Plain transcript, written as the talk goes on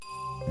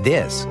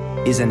This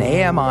is an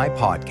AMI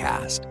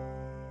podcast.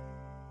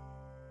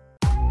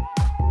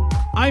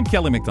 I'm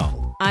Kelly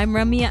McDonald. I'm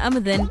Ramya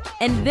Amadin,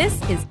 and this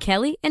is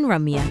Kelly and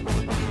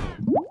Ramya.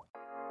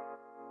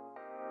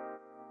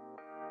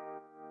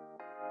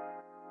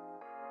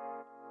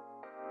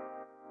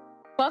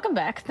 Welcome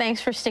back.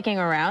 Thanks for sticking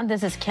around.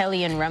 This is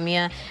Kelly and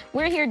Ramya.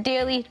 We're here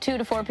daily, 2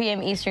 to 4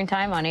 p.m. Eastern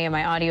Time on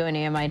AMI Audio and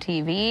AMI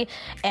TV.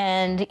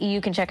 And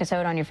you can check us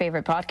out on your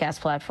favorite podcast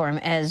platform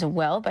as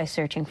well by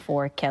searching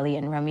for Kelly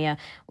and Ramya.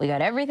 We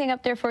got everything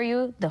up there for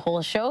you, the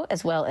whole show,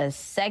 as well as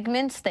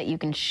segments that you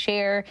can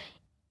share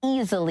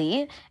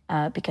easily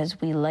because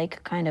we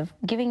like kind of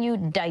giving you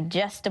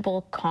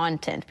digestible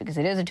content because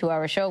it is a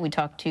 2-hour show. We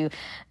talk to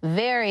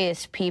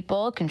various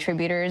people,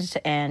 contributors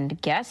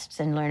and guests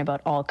and learn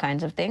about all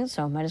kinds of things.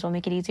 So might as well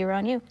make it easier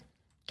on you.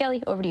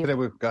 Kelly, over to you. Today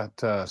we've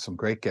got some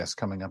great guests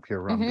coming up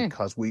here,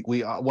 because we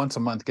once a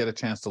month get a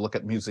chance to look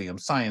at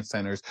museums, science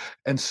centers,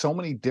 and so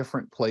many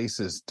different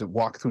places to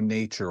walk through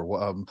nature,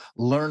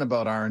 learn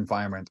about our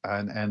environment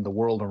and the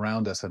world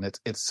around us. And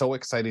it's so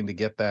exciting to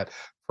get that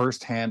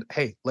firsthand.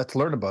 Hey, let's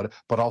learn about it,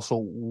 but also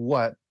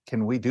what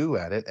can we do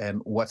at it and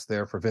what's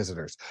there for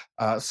visitors.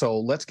 So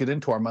let's get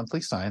into our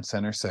monthly Science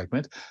Center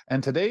segment.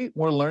 And today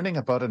we're learning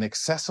about an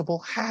accessible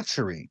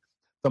hatchery.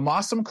 The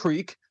Mossom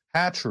Creek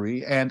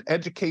Hatchery and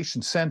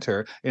Education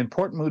Center in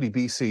Port Moody,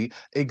 BC,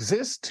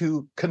 exists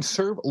to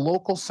conserve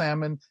local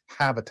salmon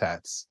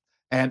habitats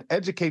and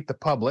educate the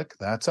public,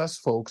 that's us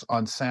folks,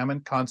 on salmon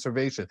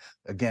conservation.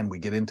 Again, we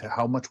get into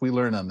how much we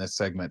learn on this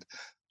segment.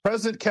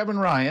 President Kevin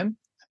Ryan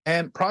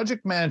and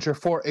Project Manager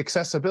for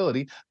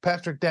Accessibility,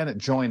 Patrick Dennett,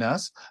 join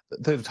us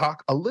to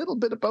talk a little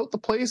bit about the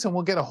place, and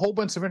we'll get a whole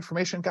bunch of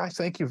information. Guys,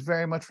 thank you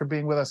very much for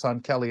being with us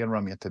on Kelly and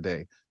Ramya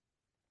today.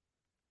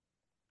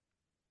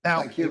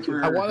 Now, thank you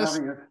for having us.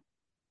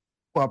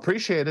 Well,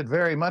 appreciate it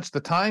very much, the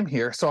time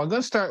here. So I'm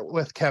going to start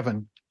with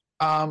Kevin.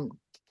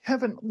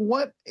 Kevin,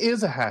 what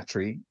is a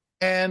hatchery,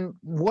 and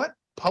what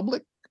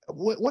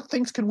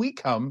things can we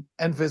come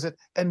and visit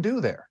and do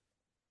there?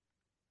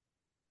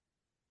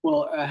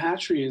 Well, a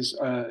hatchery is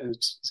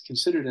it's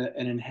considered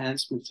an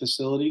enhancement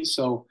facility.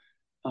 So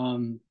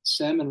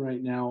salmon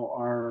right now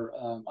are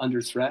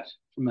under threat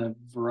from a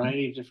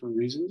variety of different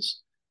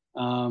reasons.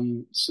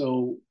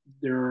 So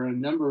there are a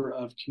number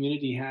of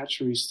community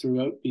hatcheries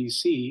throughout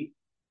BC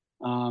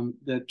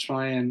that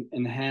try and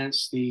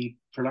enhance the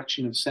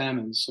production of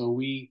salmon. So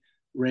we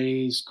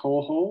raise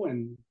coho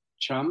and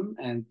chum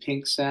and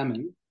pink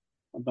salmon,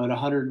 about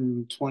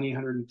 120,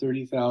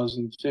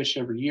 130,000 fish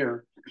every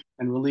year,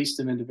 and release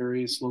them into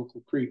various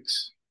local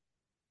creeks.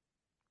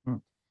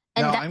 Now,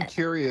 I'm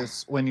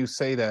curious when you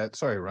say that.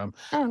 Sorry, Ram.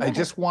 I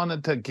just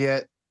wanted to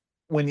get,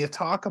 when you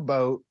talk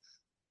about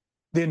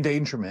the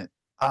endangerment,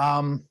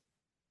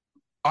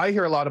 I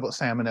hear a lot about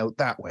salmon out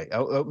that way,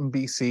 out in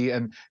BC,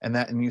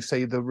 and you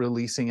say the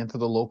releasing into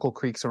the local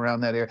creeks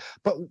around that area.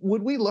 But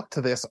would we look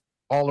to this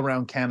all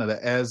around Canada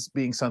as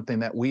being something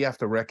that we have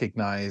to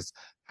recognize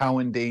how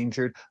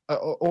endangered,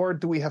 or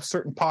do we have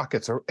certain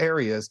pockets or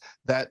areas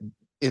that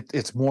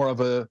it's more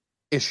of a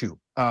issue?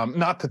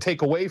 Not to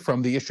take away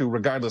from the issue,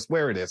 regardless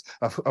where it is,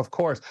 of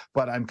course,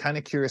 but I'm kind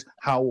of curious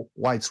how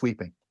wide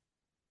sweeping.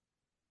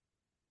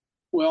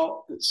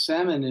 Well,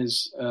 salmon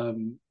is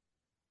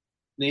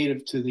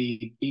native to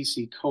the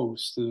BC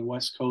coast, to the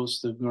west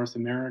coast of North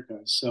America.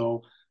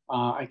 So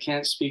I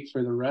can't speak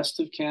for the rest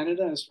of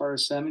Canada as far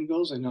as salmon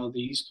goes. I know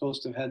the East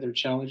Coast have had their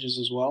challenges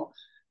as well.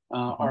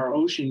 Our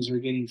oceans are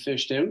getting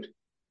fished out.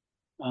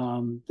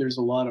 There's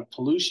a lot of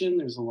pollution.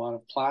 There's a lot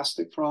of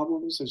plastic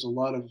problems.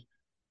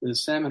 The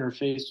salmon are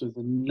faced with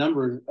a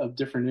number of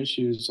different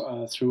issues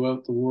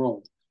throughout the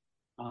world.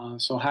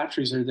 So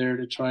hatcheries are there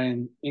to try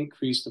and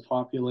increase the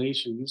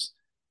populations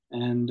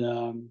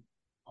and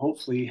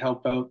hopefully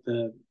help out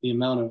the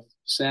amount of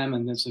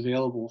salmon that's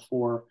available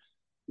for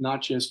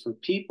not just for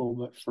people,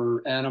 but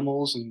for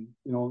animals. And,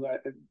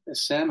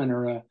 salmon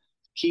are a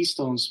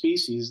keystone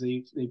species.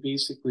 They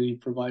basically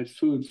provide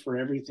food for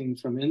everything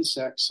from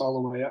insects all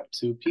the way up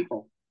to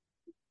people.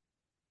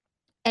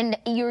 And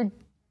you're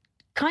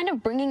kind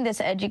of bringing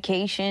this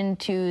education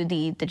to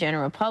the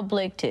general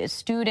public, to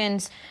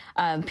students,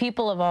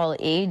 people of all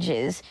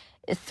ages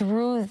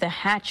through the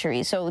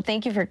hatchery. So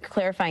thank you for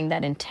clarifying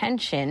that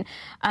intention.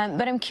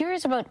 But I'm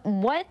curious about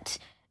what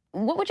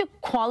would you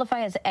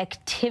qualify as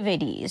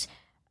activities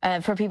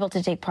for people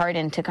to take part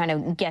in to kind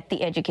of get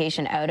the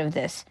education out of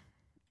this?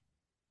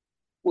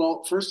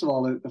 Well, first of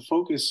all, the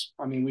focus,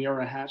 we are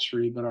a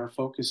hatchery, but our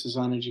focus is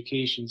on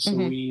education. So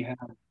we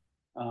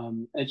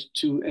have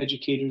 2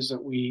 educators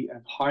that we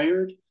have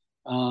hired,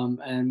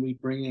 and we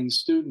bring in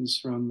students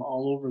from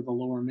all over the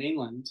Lower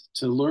Mainland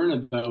to learn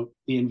about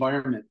the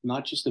environment,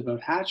 not just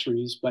about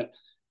hatcheries, but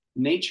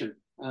nature,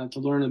 to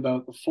learn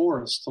about the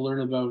forest, to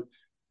learn about,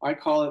 I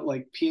call it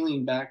like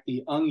peeling back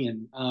the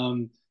onion.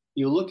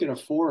 You look at a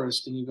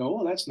forest and you go,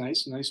 oh, that's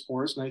nice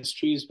forest, nice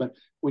trees. But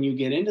when you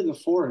get into the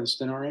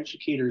forest, and our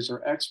educators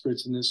are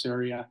experts in this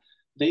area,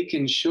 they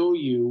can show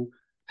you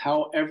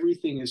how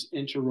everything is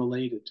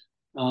interrelated.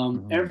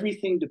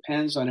 Everything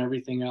depends on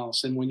everything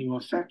else. And when you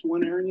affect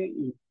one area,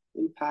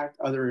 impact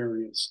other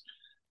areas.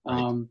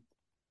 Right.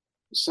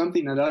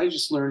 Something that I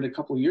just learned a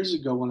couple of years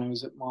ago when I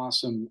was at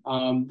Mossom,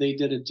 they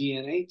did a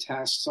DNA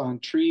test on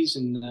trees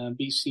in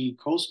BC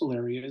coastal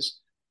areas,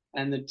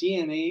 and the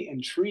DNA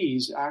in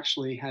trees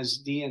actually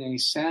has DNA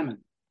salmon.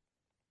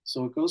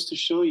 So it goes to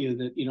show you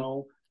that,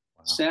 Wow.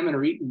 salmon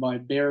are eaten by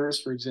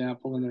bears, for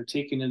example, and they're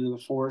taken into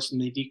the forest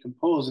and they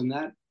decompose, and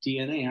that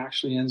DNA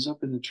actually ends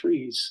up in the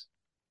trees.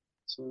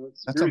 So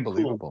it's That's very cool.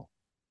 unbelievable.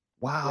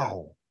 Yeah.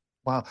 Wow.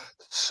 Wow.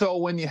 So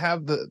when you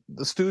have the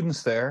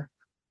students there,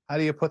 how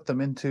do you put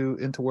them into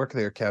work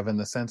there, Kevin?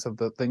 The sense of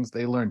the things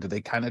they learn. Do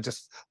they kind of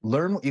just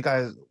learn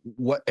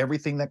what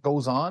everything that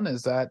goes on?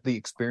 Is that the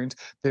experience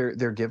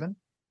they're given?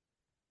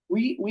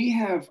 We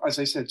have, as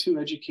I said, two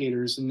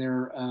educators,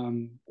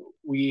 and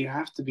we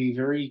have to be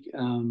very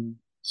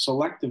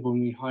selective when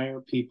we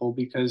hire people,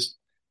 because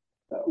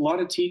a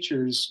lot of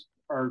teachers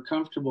are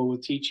comfortable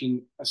with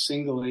teaching a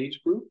single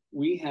age group.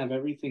 We have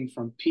everything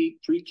from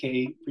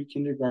pre-K,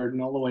 pre-kindergarten,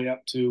 all the way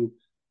up to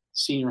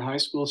senior high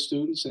school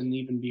students and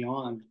even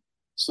beyond.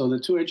 So the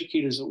two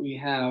educators that we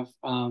have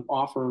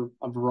offer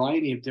a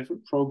variety of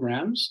different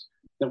programs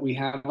that we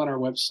have on our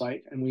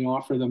website, and we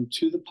offer them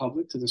to the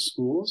public, to the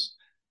schools.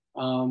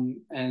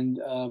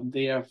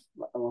 They have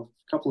a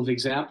couple of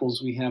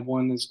examples. We have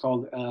one that's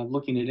called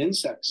looking at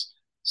insects.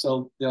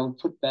 So they'll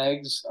put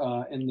bags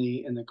in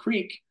the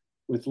creek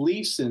with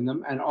leaves in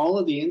them, and all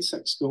of the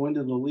insects go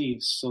into the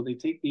leaves. So they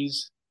take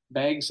these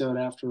bags out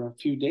after a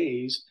few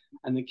days,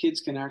 and the kids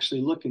can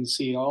actually look and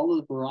see all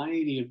the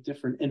variety of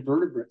different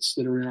invertebrates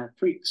that are in our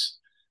creeks.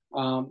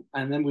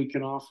 And then we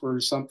can offer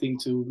something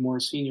to more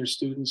senior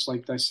students,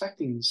 like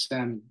dissecting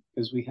salmon,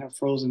 because we have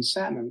frozen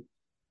salmon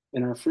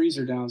in our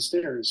freezer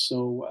downstairs.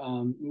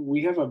 So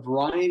we have a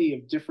variety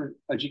of different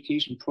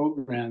education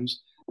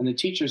programs, and the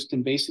teachers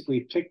can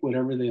basically pick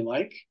whatever they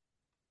like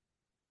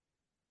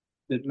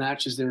that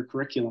matches their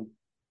curriculum.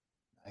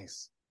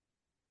 Nice.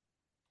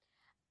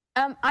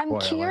 I'm Boy, I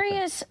like that.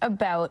 curious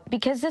about,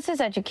 because this is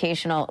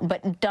educational,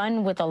 but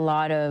done with a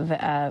lot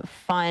of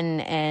fun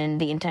and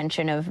the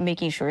intention of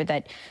making sure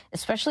that,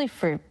 especially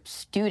for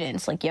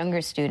students, like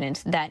younger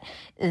students, that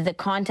the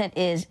content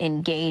is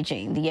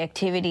engaging. The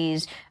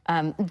activities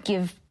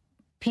give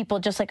people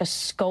just like a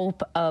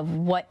scope of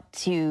what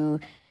to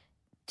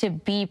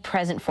be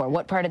present for,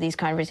 what part of these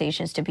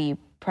conversations to be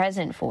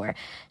present for.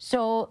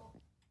 So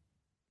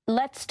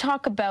let's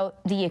talk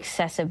about the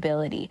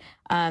accessibility.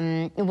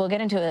 We'll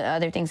get into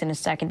other things in a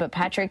second, but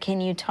Patrick,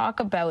 can you talk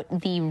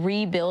about the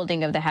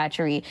rebuilding of the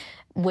hatchery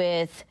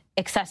with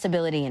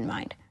accessibility in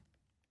mind?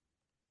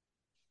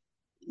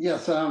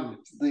 Yes,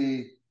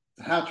 the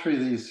hatchery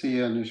that you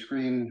see on your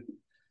screen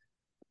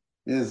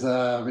is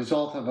a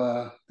result of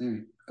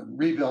the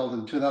rebuild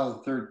in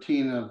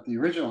 2013 of the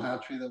original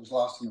hatchery that was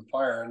lost in the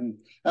fire. And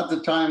at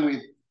the time,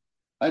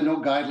 I had no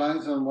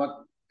guidelines on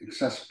what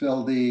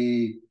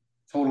accessibility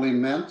totally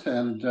meant,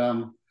 and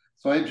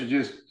so I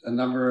introduced a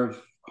number of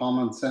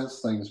common sense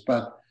things.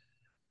 But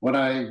when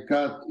I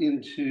got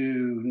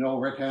into know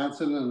Rick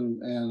Hansen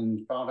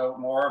and found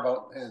out more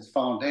about his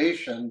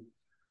foundation,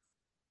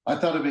 I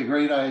thought it'd be a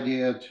great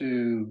idea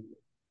to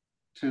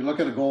look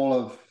at a goal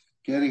of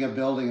getting a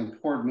building in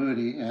Port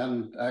Moody,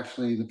 and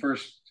actually the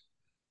first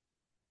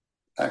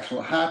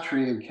actual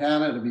hatchery in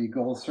Canada to be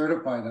gold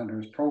certified under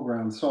his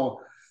program.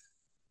 So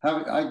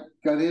I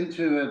got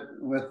into it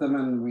with them,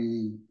 and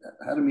we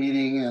had a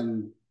meeting,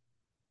 and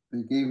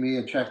they gave me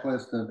a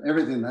checklist of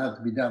everything that had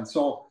to be done.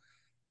 So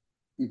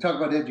you talk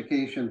about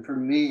education. For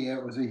me,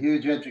 it was a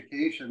huge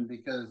education,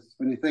 because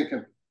when you think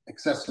of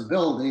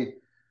accessibility,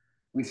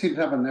 we seem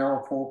to have a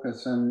narrow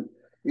focus, and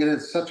it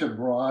is such a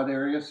broad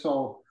area.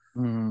 So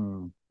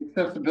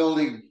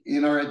accessibility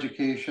in our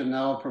education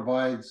now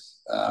provides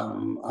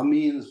a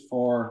means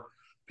for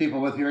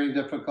people with hearing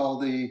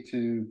difficulty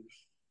to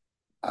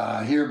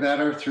hear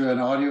better through an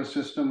audio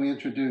system. We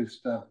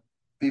introduced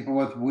people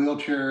with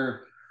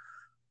wheelchair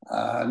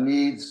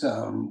needs.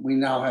 We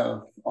now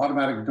have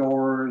automatic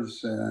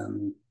doors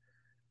and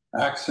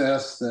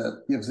access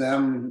that gives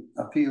them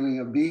a feeling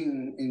of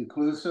being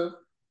inclusive.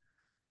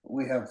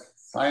 We have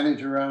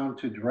signage around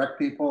to direct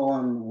people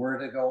on where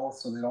to go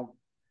so they don't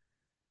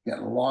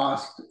get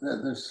lost.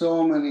 There's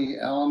so many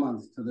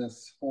elements to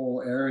this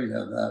whole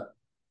area that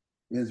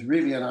is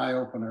really an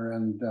eye-opener,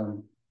 and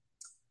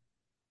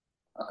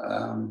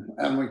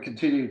we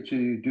continue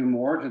to do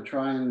more to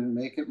try and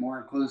make it more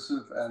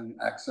inclusive and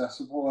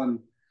accessible. And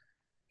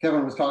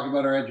Kevin was talking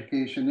about our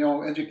education.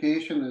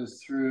 Education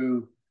is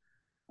through,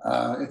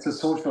 it's a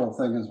social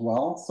thing as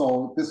well.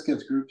 So this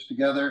gets groups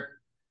together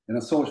in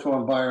a social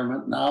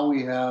environment. Now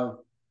we have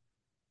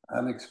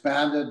an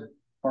expanded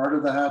part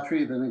of the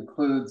hatchery that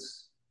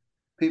includes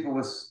people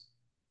with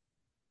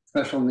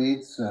special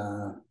needs,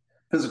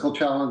 physical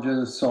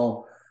challenges.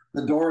 So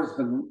the door has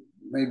been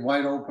made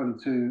wide open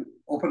to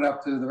open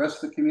up to the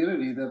rest of the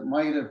community that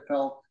might have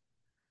felt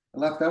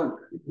left out.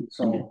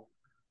 So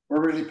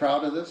we're really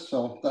proud of this.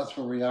 So that's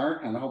where we are,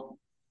 and I hope,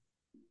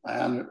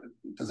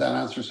 does that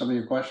answer some of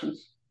your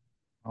questions?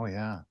 Oh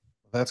yeah,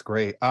 that's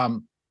great.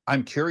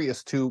 I'm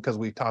curious too, because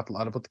we've talked a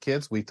lot about the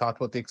kids, we've talked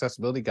about the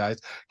accessibility guys.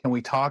 Can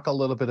we talk a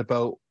little bit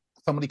about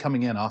somebody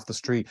coming in off the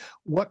street?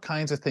 What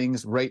kinds of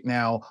things right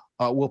now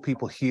will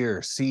people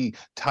hear, see,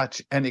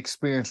 touch, and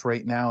experience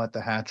right now at the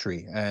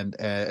hatchery? And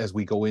as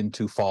we go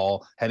into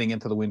fall, heading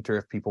into the winter,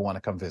 if people want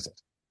to come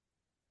visit.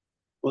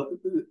 Well,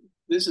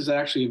 this is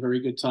actually a very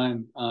good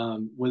time.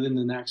 Within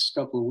the next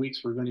couple of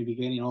weeks, we're going to be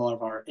getting all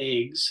of our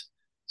eggs.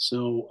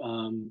 So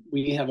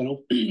we have an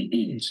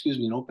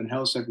open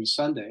house every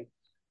Sunday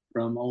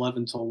from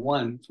 11 till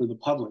 1 for the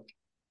public.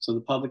 So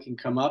the public can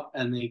come up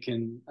and they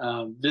can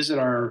visit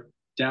our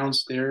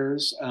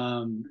downstairs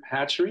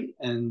hatchery,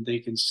 and they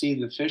can see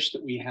the fish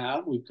that we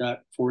have. We've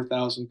got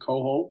 4,000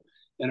 coho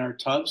in our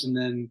tubs, and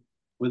then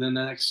within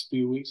the next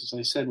few weeks, as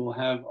I said, we'll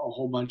have a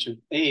whole bunch of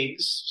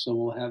eggs. So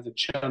we'll have the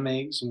chum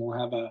eggs, and we'll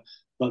have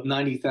about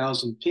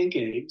 90,000 pink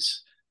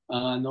eggs.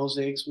 And those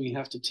eggs we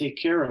have to take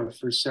care of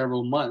for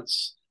several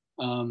months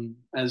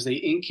as they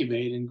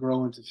incubate and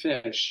grow into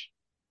fish.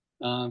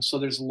 So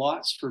there's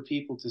lots for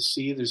people to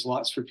see. There's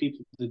lots for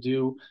people to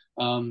do.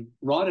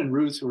 Rod and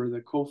Ruth, who are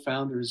the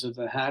co-founders of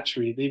the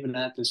hatchery, they've been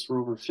at this for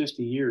over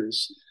 50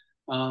 years.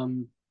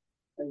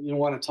 You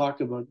want to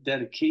talk about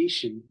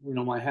dedication.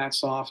 My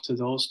hat's off to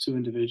those two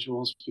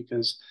individuals,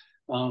 because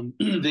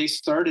they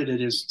started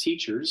it as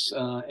teachers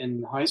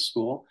in high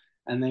school,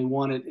 and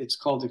it's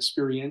called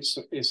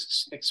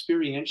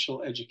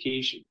experiential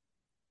education.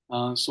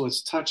 So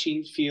it's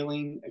touching,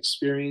 feeling,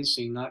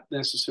 experiencing, not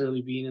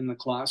necessarily being in the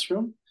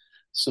classroom.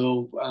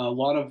 So a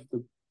lot of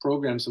the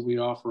programs that we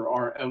offer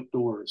are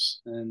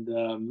outdoors and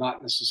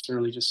not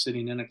necessarily just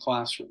sitting in a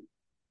classroom.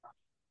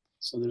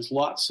 So there's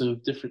lots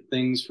of different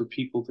things for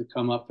people to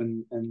come up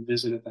and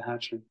visit at the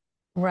hatchery.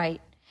 Right.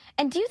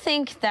 And do you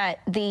think that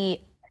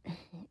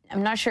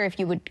I'm not sure if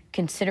you would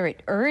consider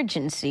it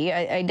urgency.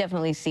 I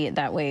definitely see it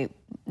that way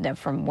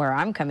from where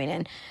I'm coming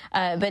in.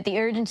 But the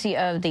urgency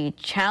of the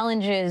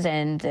challenges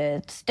and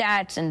the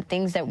stats and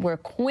things that we're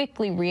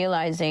quickly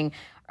realizing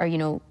are,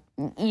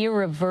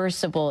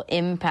 irreversible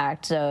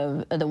impacts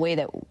of the way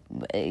that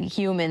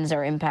humans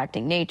are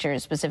impacting nature,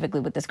 specifically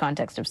with this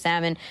context of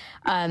salmon.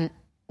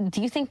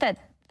 Do you think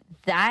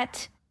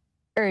that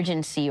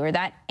urgency or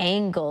that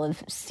angle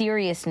of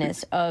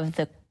seriousness of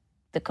the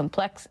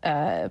complex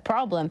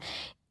problem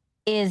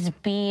is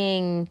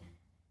being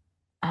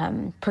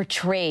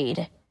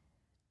portrayed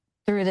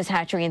through this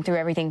hatchery and through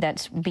everything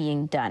that's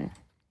being done?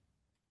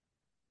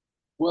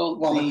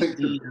 Well, I think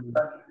you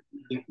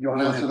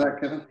want to answer that,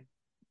 Kevin?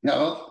 Yeah,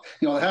 well,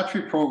 the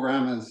hatchery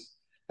program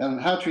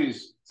and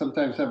hatcheries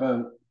sometimes have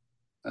a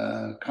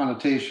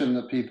connotation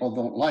that people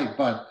don't like,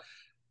 but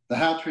the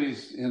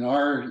hatcheries in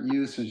our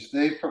usage,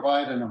 they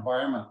provide an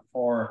environment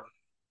for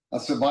a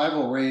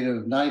survival rate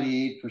of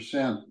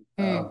 98%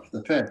 of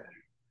the fish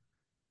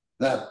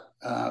that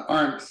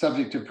aren't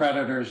subject to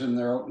predators in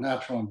their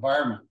natural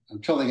environment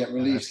until they get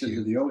released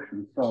into the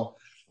ocean. So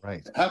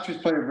hatcheries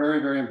play a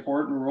very, very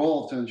important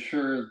role to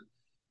ensure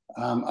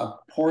a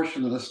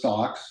portion of the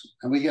stocks.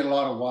 And we get a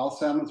lot of wild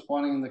salmon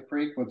spawning in the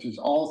creek, which is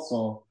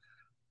also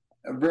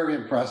very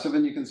impressive.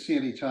 And you can see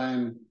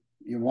anytime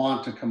you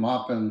want to come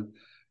up and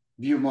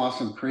view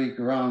Mossom Creek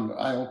around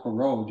Ioka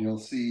Road, you'll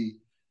see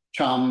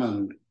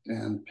chum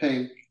and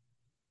pink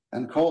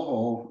and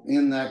coho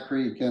in that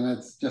creek. And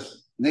it's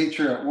just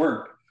nature at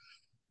work.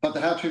 But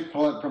the hatchery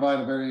provide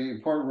a very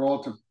important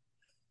role to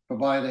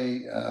provide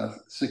a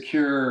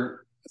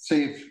secure,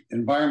 safe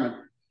environment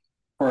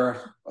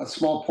for a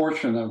small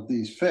portion of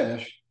these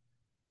fish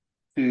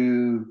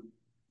to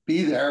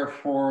be there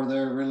for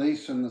their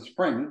release in the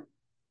spring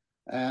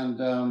and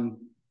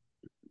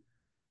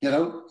get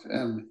out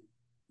and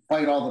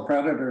fight all the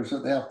predators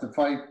that they have to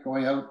fight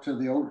going out to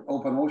the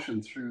open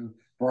ocean through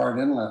Burrard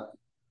Inlet.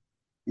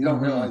 You don't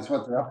realize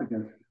what they're up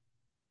against.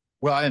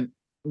 Well, and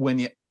when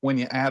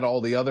you add all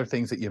the other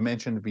things that you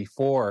mentioned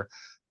before,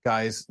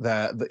 guys,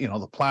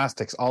 the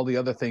plastics, all the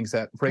other things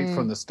that right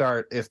from the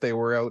start, if they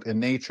were out in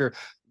nature,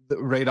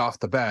 right off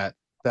the bat,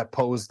 that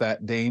pose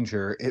that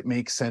danger, it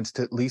makes sense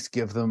to at least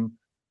give them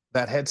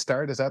that head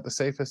start. Is that the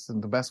safest and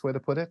the best way to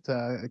put it,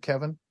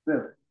 Kevin?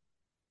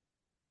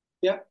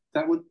 Yeah,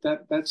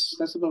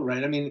 that's about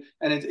right. I mean,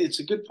 and it's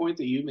a good point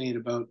that you made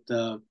about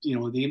the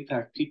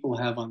impact people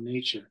have on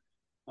nature.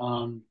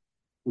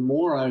 The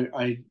more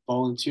I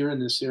volunteer in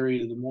this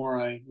area, the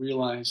more I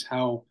realize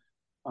how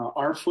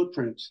our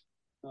footprint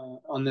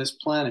on this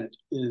planet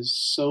is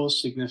so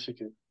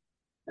significant.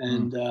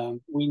 And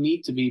we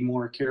need to be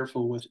more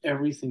careful with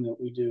everything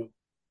that we do.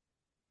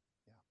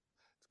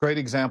 Great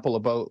example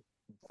about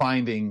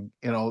finding,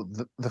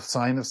 the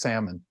sign of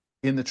salmon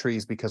in the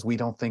trees, because we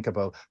don't think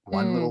about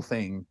one little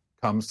thing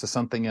comes to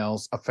something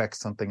else, affects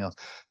something else.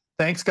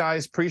 Thanks,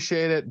 guys.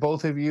 Appreciate it.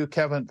 Both of you,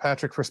 Kevin,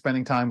 Patrick, for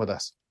spending time with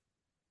us.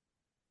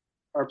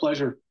 Our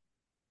pleasure.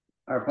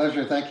 Our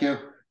pleasure. Thank you.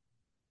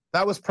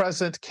 That was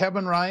President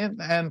Kevin Ryan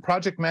and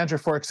Project Manager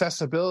for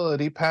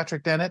Accessibility,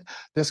 Patrick Dennett,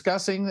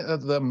 discussing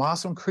the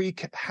Mossom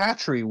Creek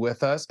Hatchery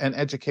with us, and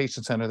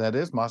Education Center, that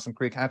is, Mossom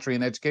Creek Hatchery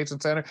and Education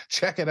Center.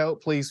 Check it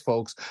out, please,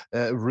 folks.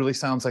 It really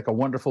sounds like a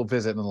wonderful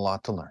visit and a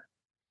lot to learn.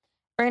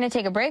 We're going to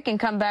take a break and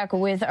come back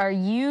with our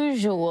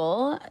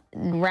usual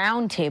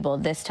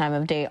roundtable this time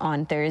of day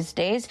on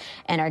Thursdays.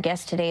 And our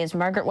guest today is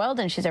Margaret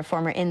Weldon. She's our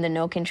former In the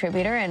Know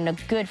contributor and a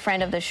good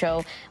friend of the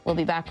show. We'll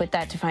be back with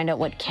that to find out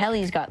what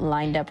Kelly's got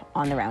lined up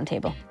on the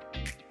roundtable.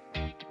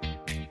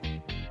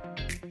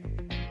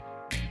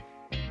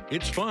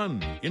 It's fun,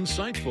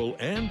 insightful,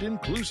 and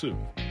inclusive.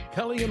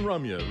 Kelly and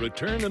Ramya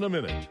return in a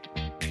minute.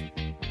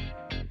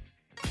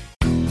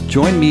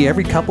 Join me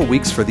every couple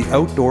weeks for the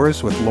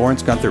Outdoors with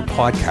Lawrence Gunther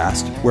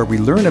podcast, where we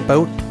learn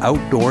about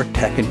outdoor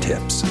tech and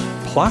tips.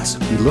 Plus,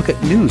 we look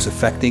at news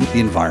affecting the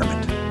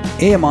environment.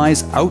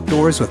 AMI's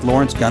Outdoors with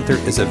Lawrence Gunther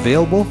is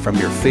available from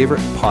your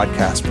favorite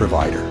podcast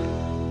provider.